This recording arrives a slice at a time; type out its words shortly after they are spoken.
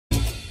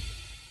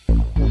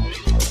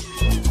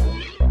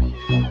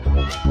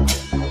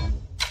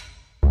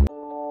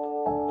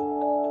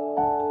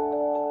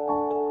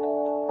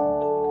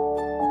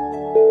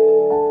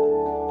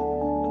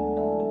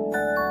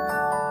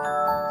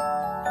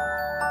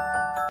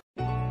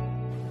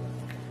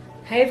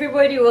Hi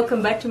everybody,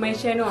 welcome back to my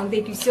channel and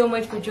thank you so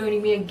much for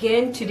joining me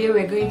again. Today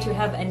we're going to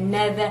have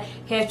another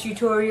hair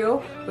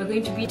tutorial. We're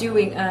going to be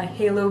doing a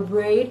halo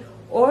braid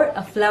or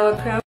a flower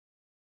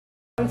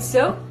crown.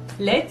 So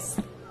let's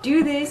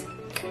do this.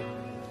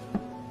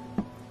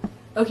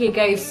 Okay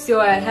guys, so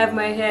I have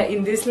my hair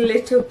in this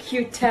little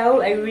cute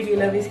towel. I really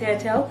love this hair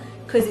towel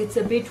because it's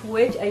a bit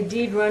wet. I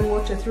did run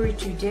water through it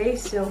today,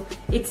 so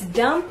it's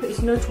damp,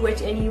 it's not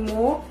wet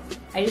anymore.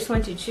 I just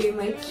wanted to show you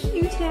my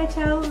cute hair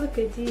towel. Look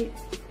at it.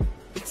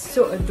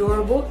 So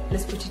adorable.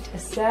 Let's put it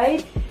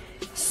aside.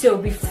 So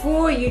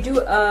before you do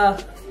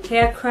a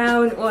hair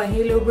crown or a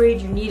halo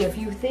braid, you need a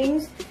few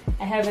things.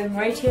 I have them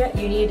right here.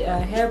 You need a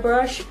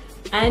hairbrush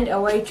and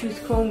a wide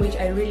tooth comb, which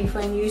I really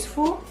find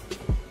useful.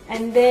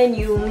 And then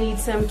you'll need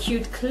some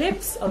cute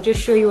clips. I'll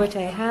just show you what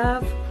I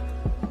have.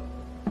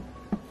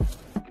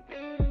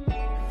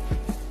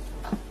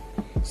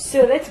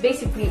 So that's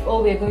basically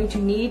all we're going to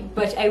need,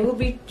 but I will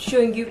be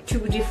showing you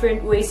two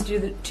different ways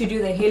to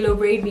do the halo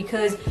braid,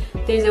 because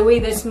there's a way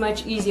that's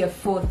much easier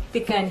for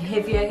thicker and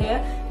heavier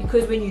hair,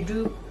 because when you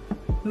do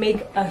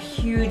make a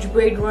huge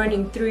braid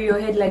running through your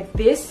head like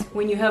this,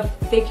 when you have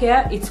thick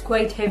hair, it's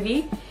quite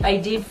heavy. I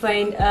did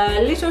find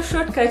a little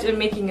shortcut on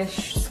making a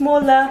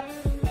smaller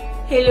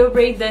halo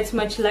braid that's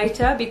much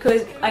lighter,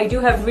 because I do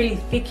have really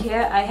thick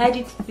hair. I had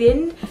it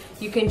thinned.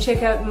 You can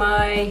check out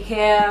my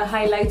hair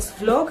highlights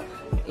vlog.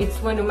 It's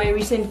one of my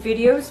recent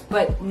videos,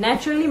 but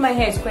naturally my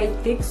hair is quite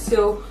thick,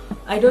 so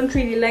I don't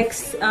really like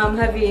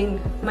having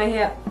my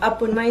hair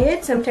up on my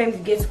head. Sometimes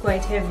it gets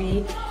quite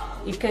heavy,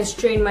 it can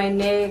strain my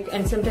neck,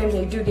 and sometimes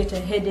I do get a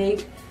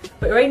headache.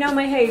 But right now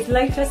my hair is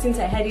lighter since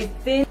I had it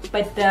thin.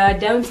 But the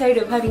downside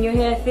of having your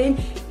hair thin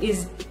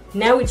is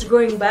now it's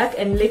growing back,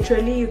 and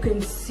literally you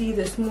can see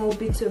the small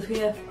bits of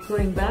hair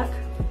growing back.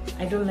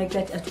 I don't like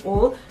that at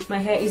all. My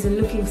hair isn't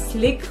looking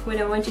slick when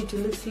I want it to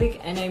look slick,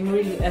 and I'm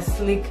really a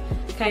slick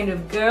kind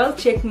of girl.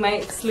 Check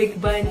my slick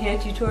bun hair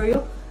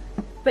tutorial.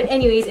 But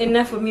anyways,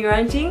 enough of me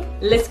ranting.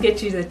 Let's get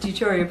to the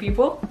tutorial,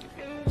 people.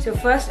 So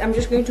first I'm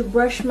just going to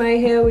brush my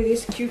hair with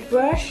this cute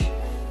brush.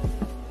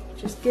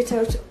 Just get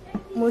out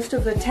most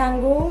of the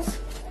tangles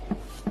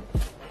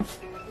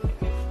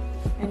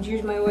and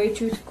use my wide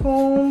tooth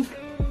comb.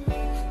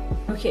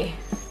 Okay.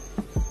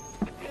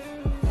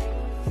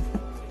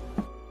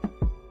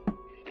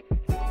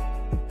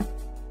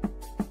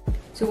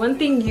 So one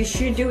thing you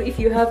should do if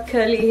you have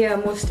curly hair,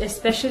 most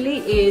especially,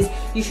 is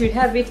you should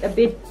have it a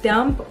bit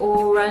damp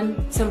or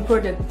run some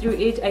product through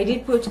it. I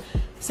did put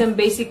some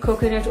basic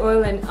coconut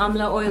oil and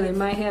amla oil in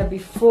my hair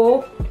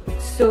before,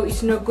 so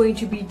it's not going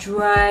to be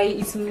dry.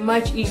 It's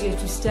much easier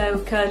to style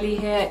curly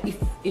hair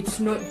if it's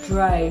not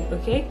dry,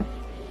 okay?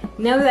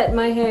 Now that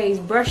my hair is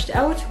brushed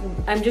out,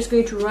 I'm just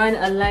going to run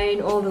a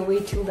line all the way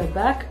till the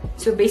back.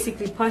 So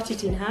basically part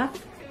it in half.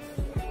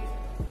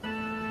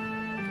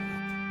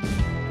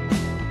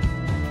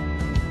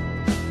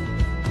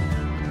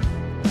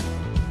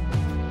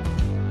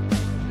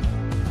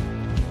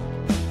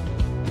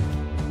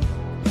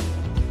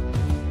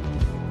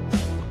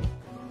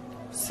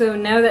 So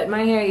now that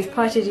my hair is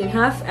parted in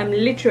half, I'm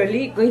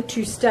literally going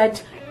to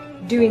start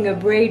doing a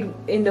braid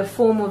in the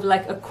form of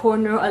like a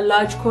corner, a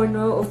large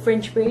corner of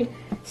French braid,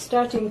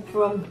 starting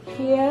from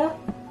here,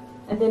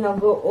 and then I'll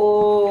go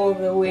all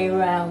the way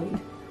around.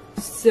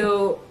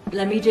 So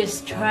let me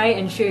just try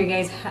and show you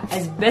guys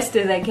as best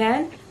as I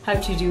can how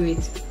to do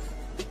it.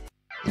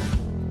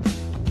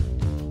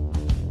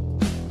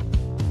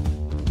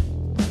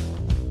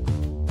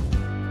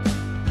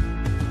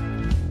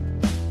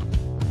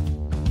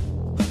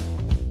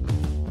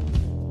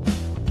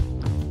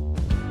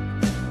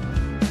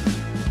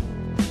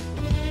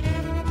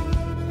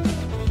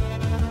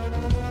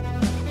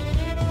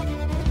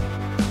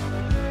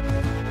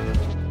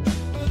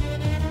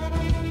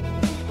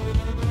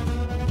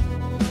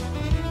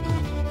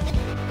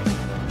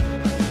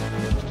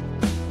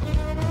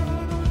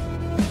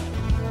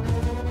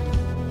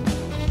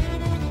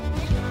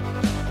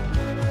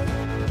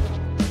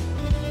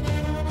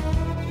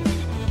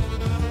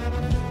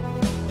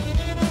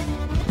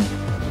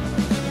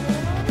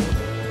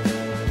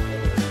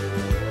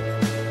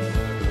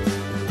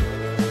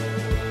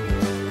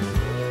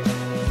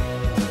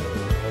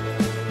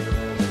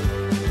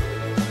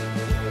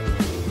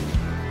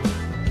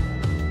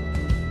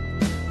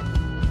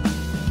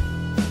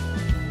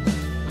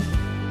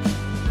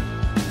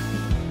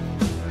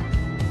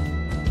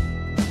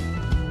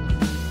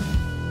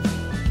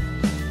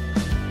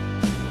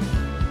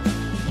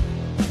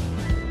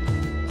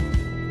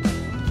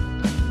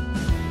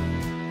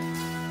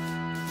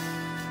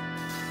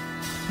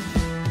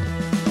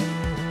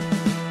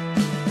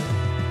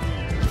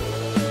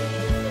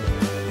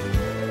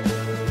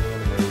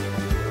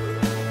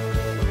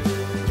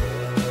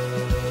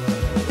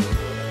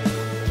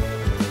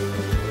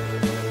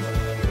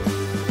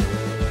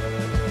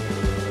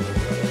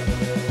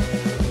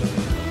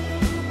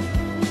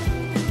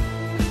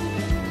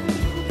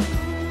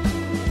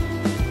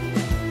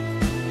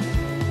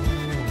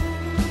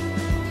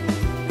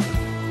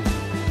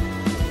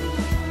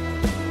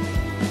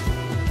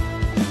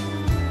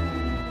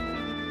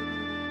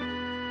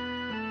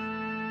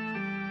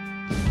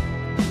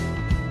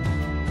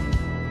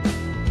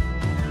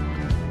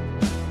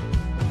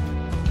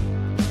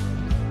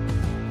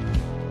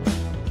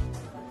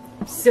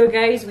 So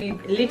guys, we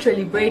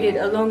literally braided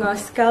along our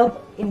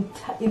scalp in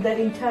that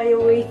entire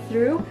way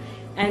through.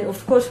 And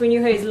of course, when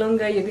your hair is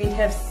longer, you're going to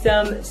have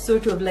some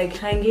sort of like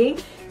hanging.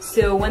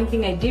 So one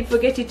thing I did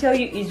forget to tell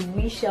you is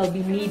we shall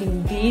be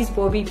needing these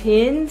bobby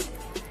pins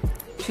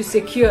to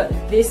secure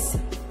this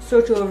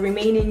sort of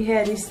remaining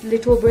hair, this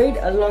little braid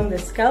along the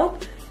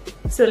scalp.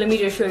 So let me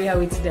just show you how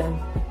it's done.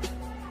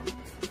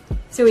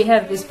 So we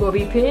have this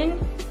bobby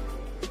pin.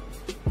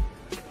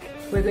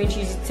 We're going to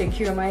use it to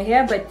secure my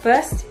hair, but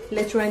first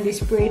let's run this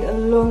braid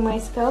along my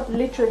scalp,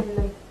 literally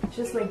like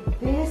just like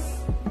this.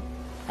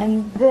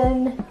 And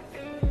then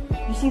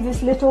you see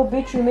this little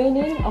bit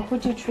remaining, I'll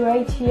put it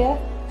right here,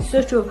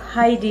 sort of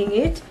hiding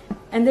it,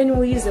 and then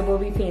we'll use the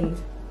bobby pins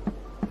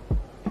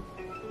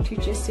to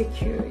just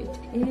secure it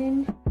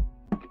in.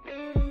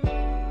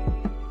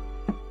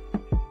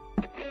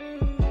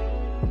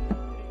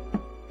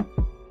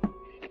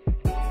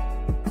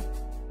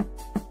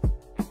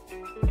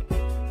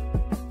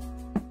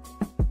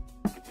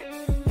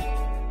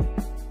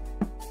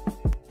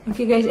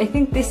 Okay guys, I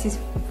think this is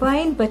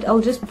fine, but I'll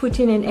just put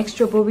in an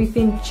extra bobby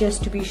pin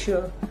just to be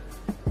sure.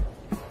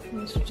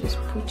 Let's just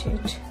put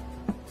it.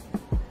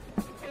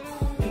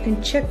 You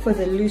can check for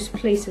the loose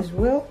place as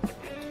well.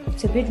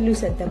 It's a bit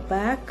loose at the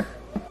back.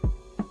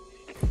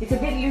 It's a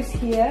bit loose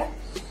here,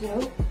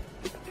 so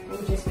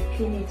we'll just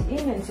pin it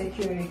in and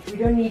secure it. We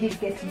don't need it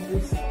getting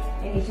loose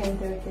anytime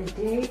throughout the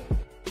day.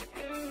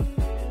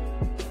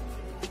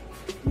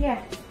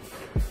 Yeah.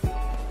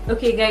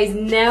 Okay guys,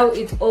 now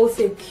it's all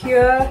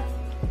secure.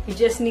 It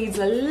just needs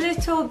a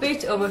little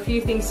bit of a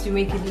few things to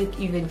make it look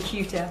even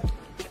cuter.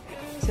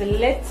 So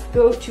let's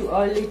go to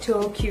our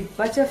little cute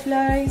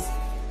butterflies,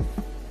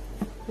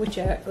 which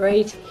are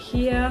right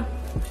here.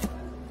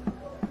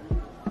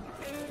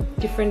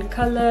 Different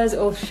colors,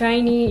 all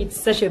shiny. It's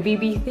such a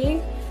BB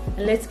thing.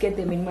 And let's get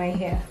them in my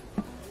hair.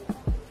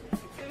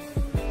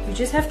 You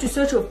just have to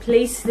sort of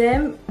place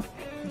them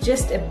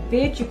just a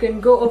bit. You can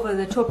go over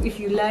the top if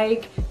you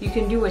like. You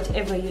can do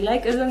whatever you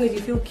like as long as you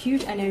feel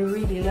cute. And I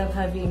really love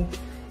having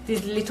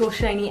these little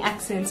shiny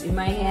accents in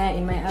my hair,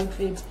 in my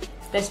outfit.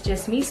 That's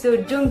just me, so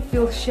don't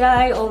feel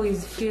shy.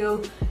 Always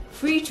feel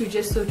free to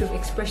just sort of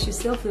express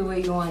yourself the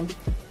way you want.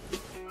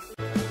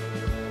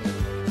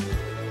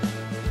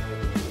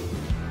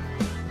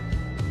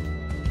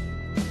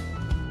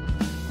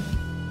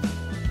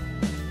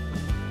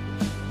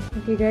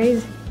 Okay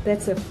guys,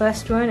 that's the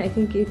first one. I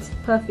think it's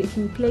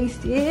perfectly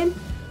placed in.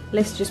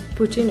 Let's just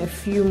put in a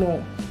few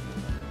more.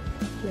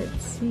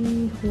 Let's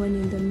see, one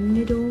in the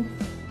middle.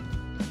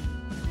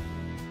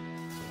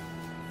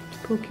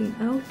 Poking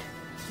out,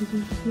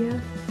 maybe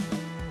here.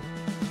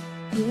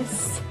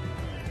 Yes.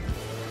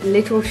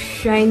 Little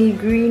shiny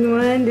green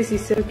one. This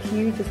is so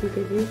cute. Just look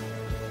at this.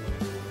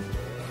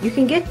 You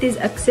can get these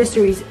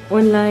accessories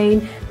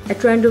online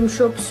at random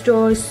shop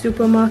stores,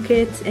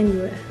 supermarkets,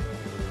 anywhere.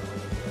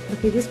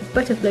 Okay, this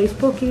butterfly is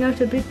poking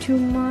out a bit too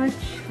much.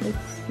 Let's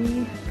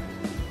see.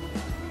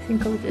 I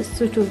think I'll just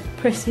sort of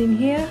press in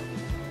here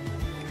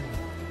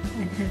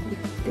and have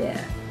it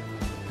there.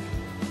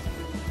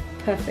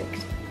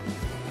 Perfect.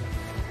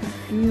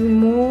 Few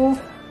more.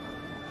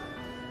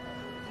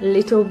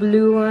 Little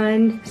blue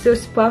one, so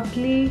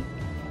sparkly,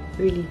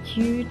 really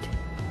cute.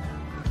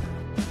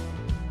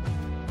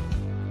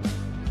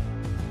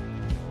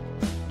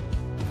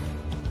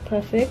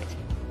 Perfect.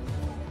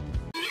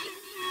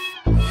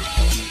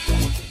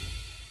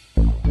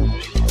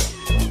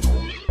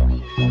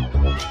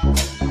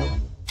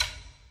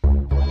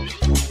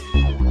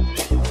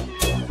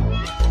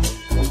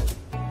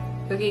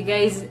 Okay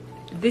guys,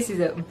 this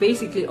is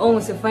basically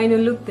almost a final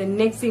look. The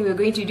next thing we're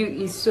going to do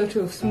is sort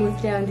of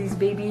smooth down these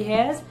baby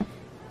hairs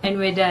and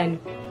we're done.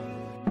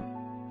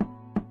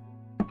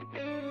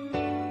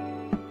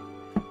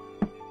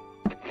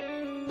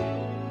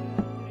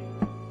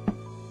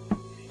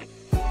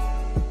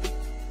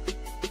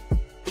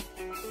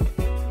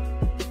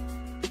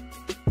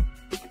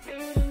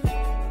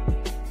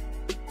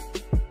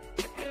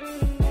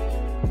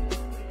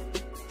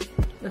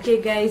 Okay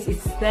guys,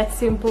 it's that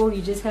simple.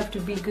 You just have to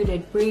be good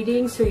at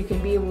braiding so you can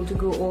be able to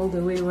go all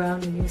the way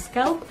around on your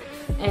scalp.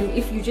 And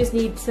if you just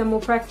need some more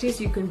practice,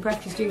 you can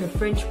practice doing a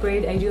French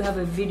braid. I do have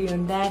a video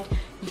on that.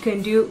 You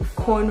can do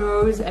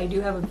cornrows. I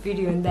do have a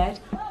video on that.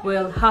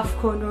 Well, half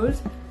cornrows.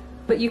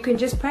 But you can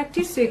just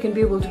practice so you can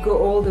be able to go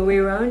all the way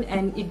around,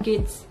 and it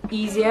gets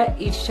easier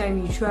each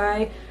time you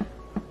try.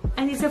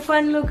 And it's a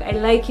fun look. I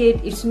like it.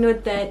 It's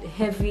not that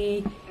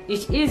heavy.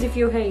 It is if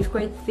your hair is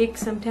quite thick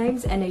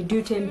sometimes, and I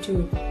do tend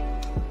to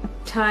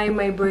tie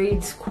my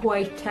braids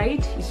quite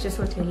tight. It's just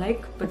what I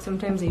like, but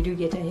sometimes I do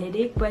get a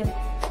headache, but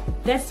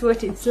that's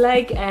what it's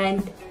like,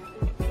 and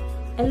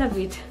I love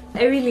it.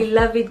 I really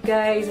love it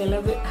guys. I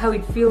love it, how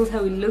it feels,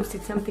 how it looks.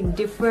 It's something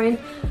different.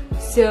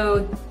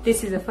 So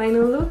this is a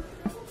final look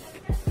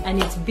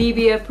and it's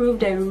BB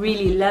approved. I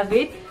really love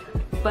it.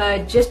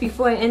 But just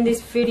before I end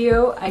this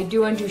video, I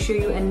do want to show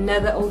you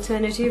another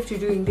alternative to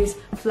doing this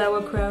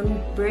flower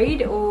crown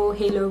braid or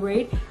halo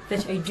braid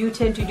that I do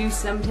tend to do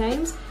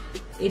sometimes.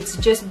 It's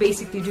just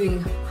basically doing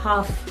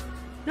half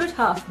not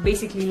half,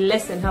 basically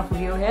less than half of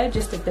your hair,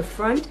 just at the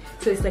front,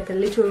 so it's like a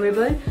little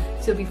ribbon.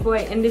 So before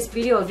I end this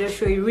video, I'll just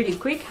show you really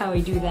quick how I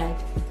do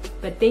that.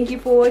 But thank you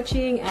for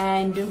watching,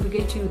 and don't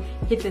forget to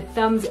hit the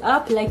thumbs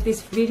up, like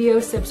this video,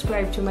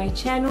 subscribe to my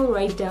channel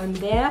right down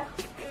there,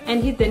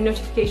 and hit the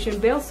notification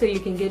bell so you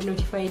can get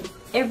notified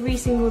every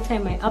single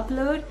time I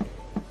upload.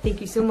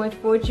 Thank you so much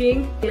for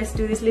watching. Let's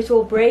do this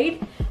little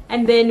braid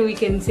and then we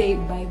can say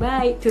bye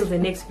bye till the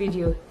next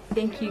video.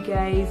 Thank you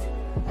guys.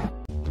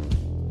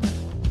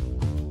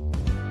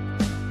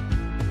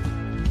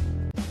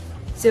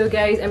 So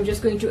guys, I'm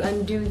just going to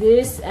undo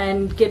this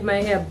and get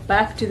my hair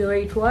back to the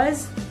way it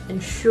was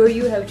and show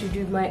you how to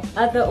do my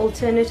other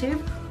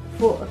alternative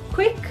for a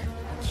quick,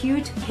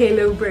 cute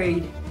halo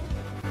braid.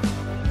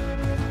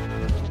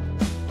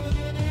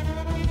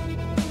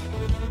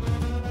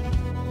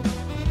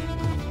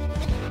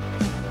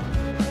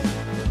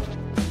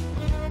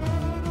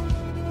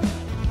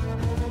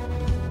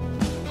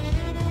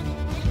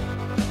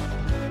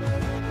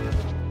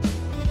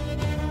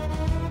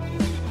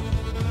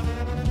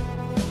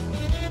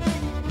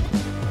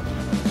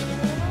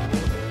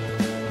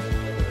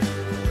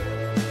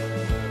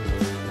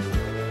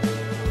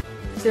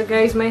 So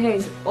guys, my hair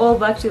is all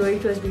back to where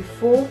it was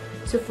before.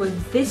 So for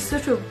this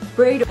sort of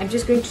braid, I'm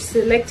just going to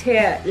select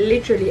hair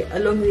literally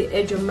along the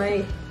edge of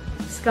my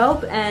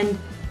scalp, and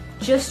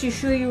just to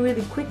show you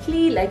really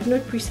quickly, like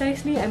not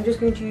precisely, I'm just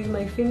going to use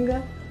my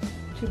finger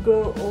to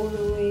go all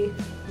the way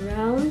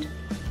around.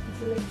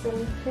 Select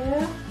some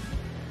hair,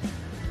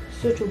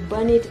 sort of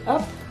bun it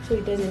up so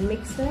it doesn't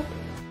mix up.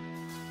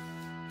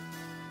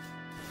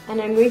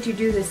 And I'm going to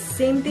do the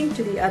same thing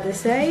to the other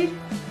side.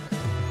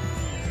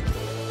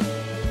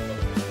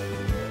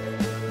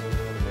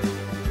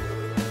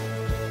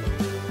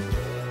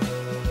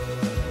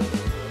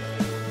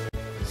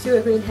 So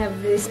we're going to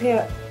have this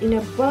hair in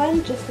a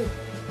bun just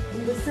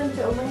in the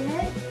center of my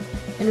head,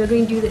 and we're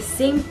going to do the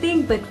same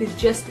thing but with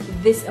just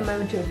this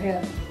amount of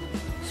hair,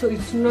 so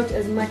it's not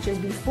as much as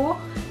before.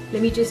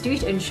 Let me just do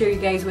it and show you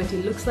guys what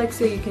it looks like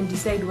so you can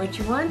decide what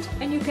you want,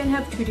 and you can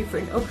have two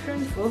different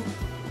options for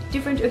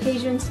different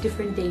occasions,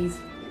 different days.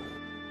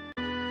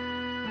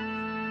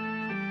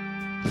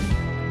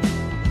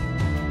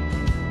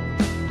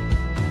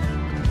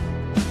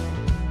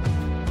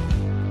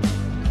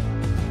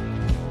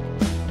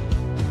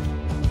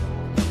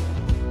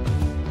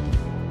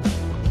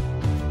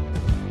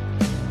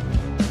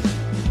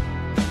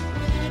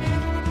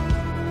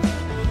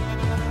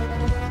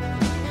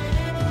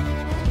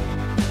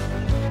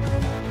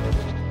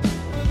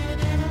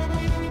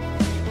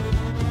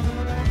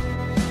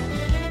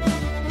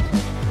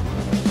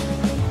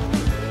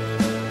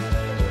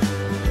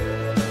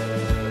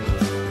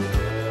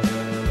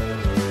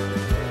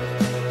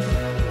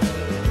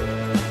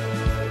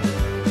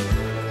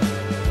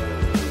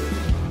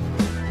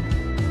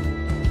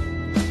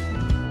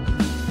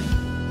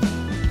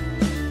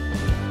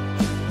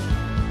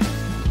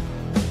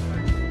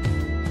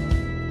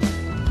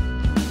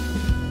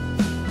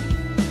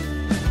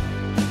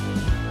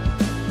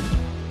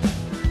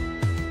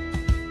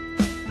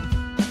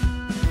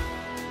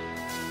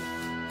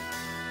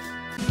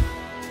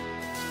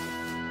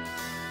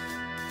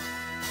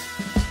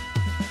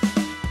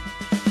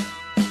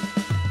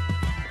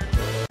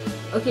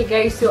 Okay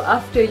guys, so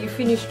after you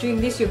finish doing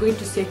this, you're going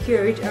to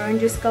secure it around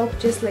your scalp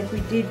just like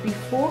we did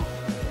before.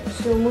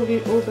 So move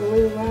it all the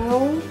way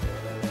around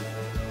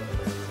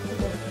to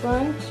the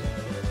front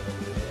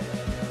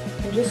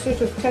and just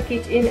sort of tuck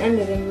it in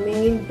under the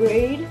main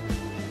braid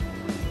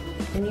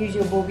and use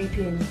your bobby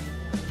pins.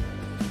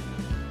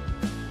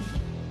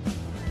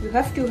 You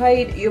have to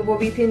hide your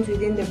bobby pins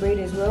within the braid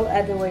as well,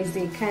 otherwise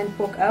they can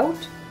poke out.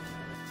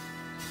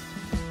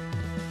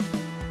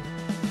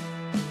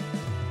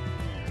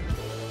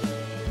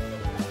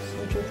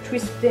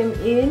 Twist them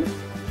in.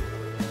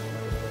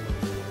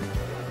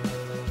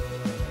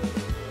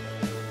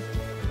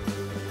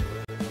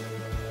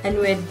 And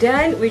we're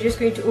done. We're just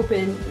going to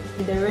open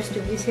the rest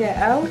of this hair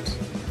out.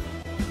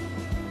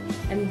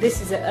 And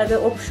this is the other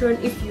option.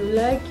 If you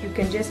like, you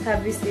can just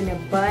have this in a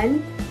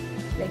bun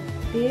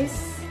like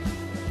this.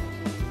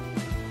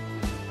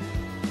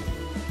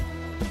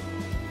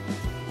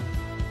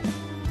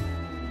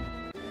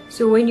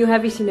 So when you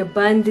have it in a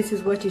bun, this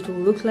is what it will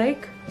look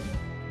like.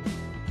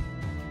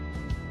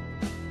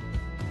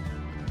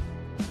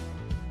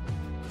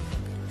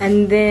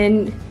 And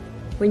then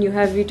when you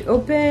have it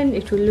open,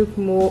 it will look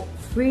more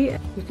free.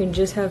 You can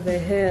just have the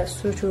hair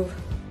sort of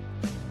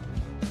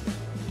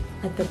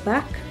at the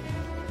back,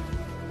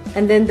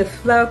 and then the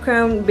flower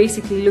crown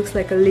basically looks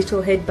like a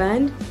little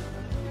headband.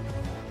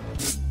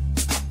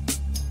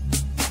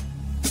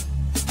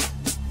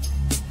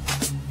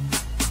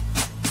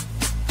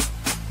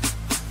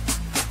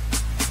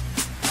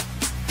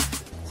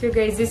 So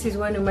guys, this is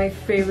one of my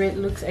favorite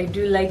looks. I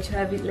do like to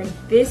have it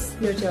like this,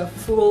 not a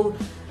full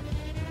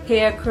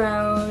hair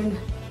crown,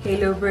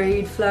 halo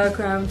braid, flower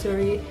crown,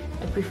 sorry.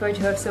 I prefer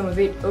to have some of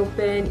it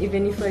open,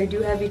 even if I do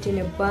have it in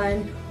a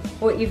bun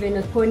or even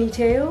a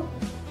ponytail.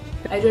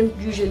 I don't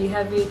usually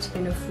have it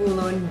in a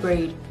full-on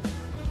braid.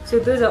 So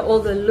those are all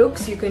the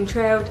looks. You can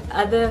try out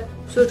other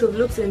sort of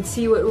looks and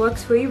see what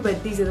works for you,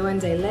 but these are the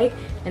ones I like,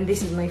 and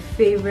this is my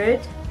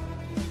favorite.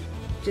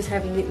 Just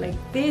having it like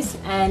this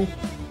and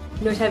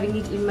not having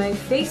it in my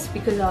face,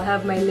 because I'll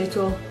have my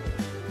little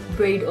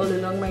braid all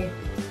along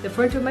the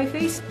front of my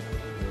face.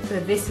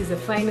 So this is the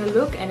final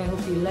look, and I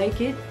hope you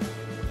like it.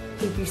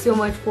 Thank you so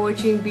much for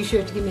watching. Be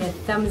sure to give me a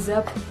thumbs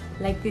up,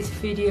 like this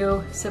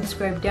video,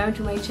 subscribe down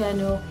to my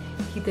channel,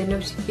 hit the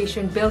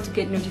notification bell to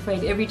get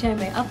notified every time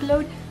I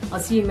upload. I'll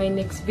see you in my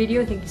next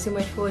video. Thank you so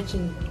much for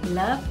watching.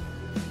 Love,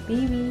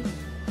 baby.